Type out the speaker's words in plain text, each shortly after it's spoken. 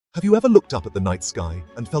Have you ever looked up at the night sky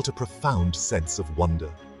and felt a profound sense of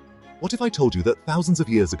wonder? What if I told you that thousands of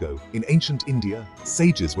years ago, in ancient India,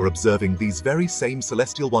 sages were observing these very same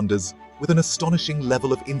celestial wonders with an astonishing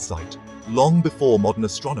level of insight, long before modern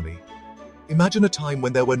astronomy? Imagine a time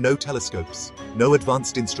when there were no telescopes, no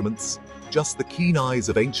advanced instruments, just the keen eyes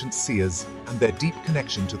of ancient seers and their deep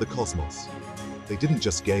connection to the cosmos. They didn't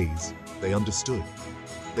just gaze, they understood.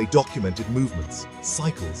 They documented movements,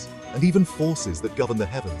 cycles, and even forces that govern the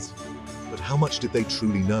heavens. But how much did they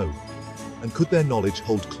truly know? And could their knowledge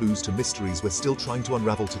hold clues to mysteries we're still trying to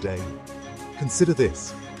unravel today? Consider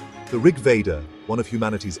this. The Rigveda, one of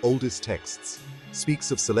humanity's oldest texts,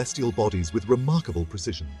 speaks of celestial bodies with remarkable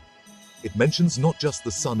precision. It mentions not just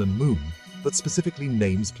the sun and moon, but specifically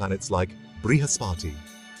names planets like Brihaspati,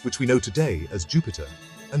 which we know today as Jupiter,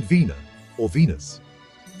 and Vena, or Venus.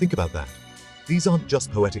 Think about that. These aren't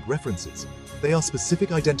just poetic references. They are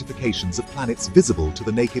specific identifications of planets visible to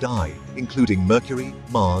the naked eye, including Mercury,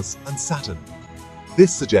 Mars, and Saturn.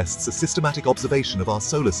 This suggests a systematic observation of our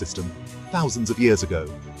solar system thousands of years ago.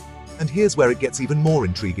 And here's where it gets even more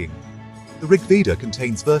intriguing. The Rigveda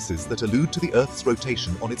contains verses that allude to the Earth's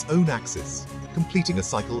rotation on its own axis, completing a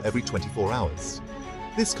cycle every 24 hours.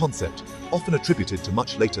 This concept, often attributed to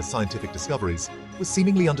much later scientific discoveries, was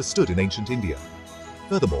seemingly understood in ancient India.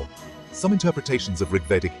 Furthermore, some interpretations of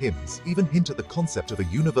Rigvedic hymns even hint at the concept of a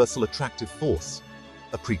universal attractive force,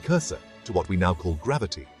 a precursor to what we now call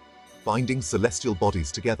gravity, binding celestial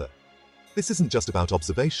bodies together. This isn't just about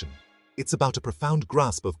observation, it's about a profound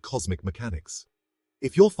grasp of cosmic mechanics.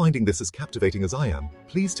 If you're finding this as captivating as I am,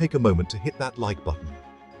 please take a moment to hit that like button.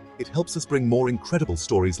 It helps us bring more incredible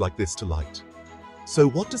stories like this to light. So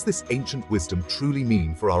what does this ancient wisdom truly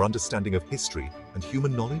mean for our understanding of history and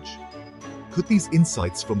human knowledge? Could these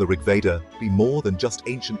insights from the Rigveda be more than just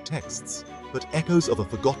ancient texts, but echoes of a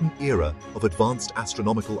forgotten era of advanced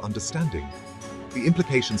astronomical understanding? The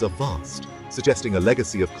implications are vast, suggesting a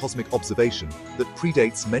legacy of cosmic observation that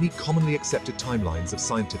predates many commonly accepted timelines of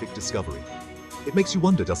scientific discovery. It makes you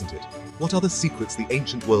wonder, doesn't it? What other secrets the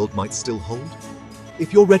ancient world might still hold?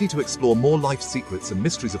 If you're ready to explore more life secrets and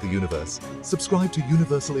mysteries of the universe, subscribe to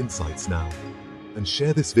Universal Insights now. And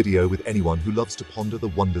share this video with anyone who loves to ponder the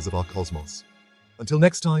wonders of our cosmos. Until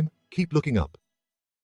next time, keep looking up.